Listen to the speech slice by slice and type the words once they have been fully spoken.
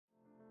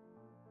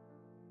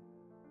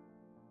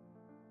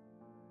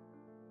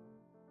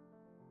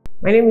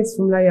My name is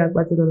Funmilayo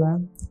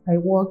Agbajelola. I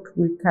work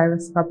with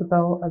Kairos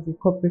Capital as a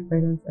Corporate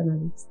Finance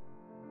Analyst.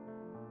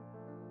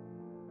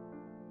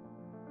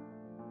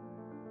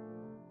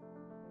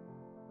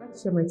 I'd like to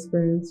share my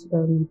experience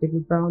with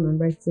David Brown and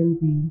writing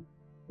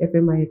the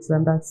FMA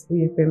exam, that's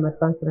AFM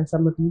Advanced Financial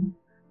Modeling.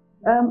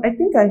 I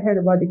think I heard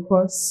about the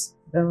course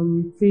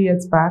 3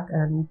 years back,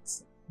 and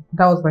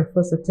that was my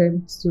first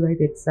attempt to write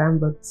the exam.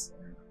 But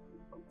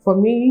for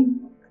me,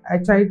 I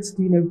tried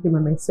doing everything by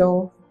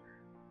myself.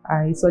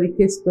 I saw the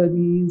case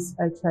studies.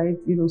 I tried,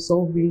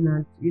 solving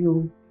and,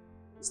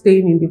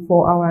 staying in the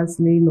 4 hours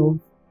lane of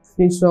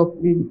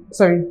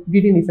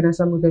building the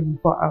financial model in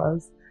 4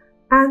 hours.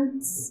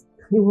 And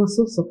it was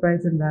so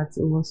surprising that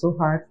it was so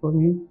hard for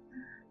me.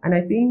 And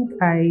I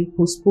think I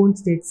postponed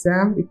the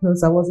exam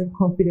because I wasn't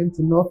confident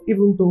enough,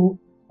 even though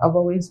I've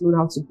always known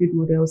how to build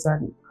models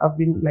and I've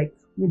been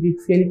maybe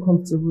fairly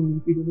comfortable in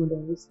building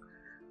models.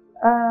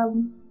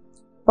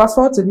 Fast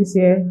forward to this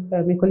year,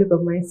 a colleague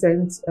of mine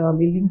sent a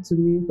link to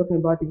me talking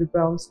about the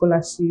Brown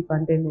scholarship,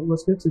 and then it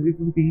was going to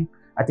even be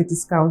at a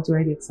discount to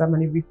write the exam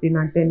and everything,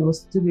 and then it was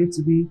still going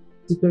to be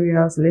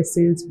tutorials,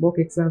 lessons, mock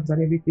exams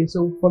and everything.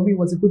 So for me, it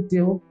was a good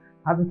deal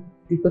having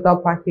the total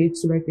package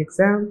to write the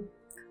exam.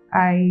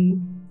 I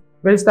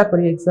registered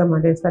for the exam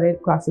and then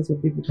started classes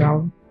with David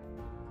Brown.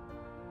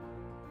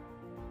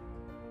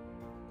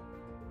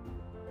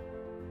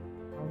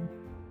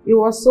 It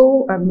was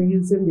so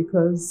amazing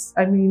because,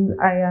 I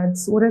had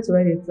wanted to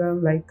write an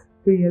exam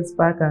 3 years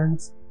back, and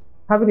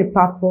having a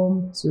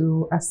platform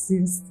to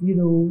assist,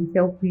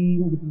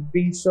 helping with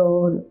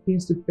revision,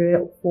 things to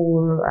prepare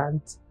for,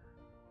 and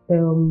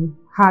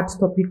hard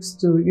topics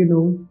to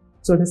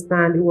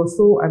understand. It was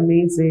so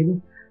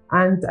amazing.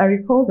 And I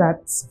recall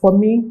that for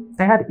me,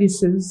 I had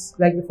issues,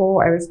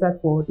 before I registered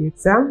for the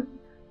exam.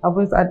 I've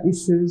always had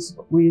issues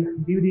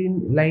with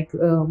building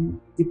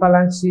the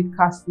balance sheet,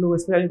 cash flow,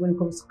 especially when it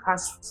comes to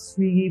cash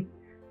sweep,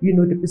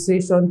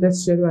 depreciation, debt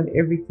schedule and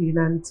everything.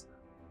 And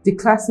the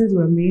classes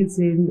were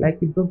amazing.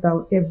 It broke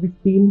down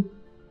everything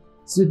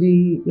to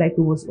it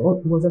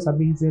was just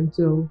amazing.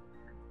 So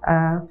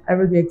I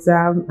wrote the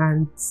exam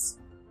and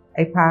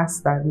I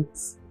passed, and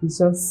it's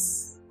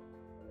just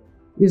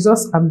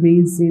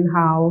amazing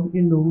how,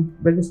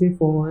 registering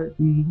for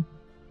the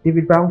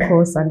David Brown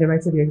course and the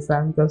writing the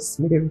exam just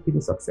made everything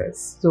a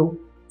success. So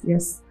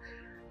yes,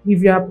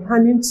 if you are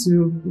planning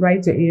to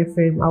write your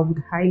AFM, I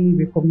would highly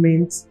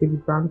recommend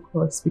David Brown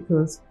course,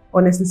 because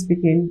honestly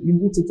speaking, you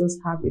need to just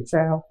have a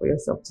trial for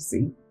yourself to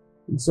see.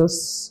 It's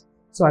just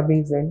so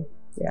amazing.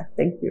 Yeah,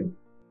 thank you.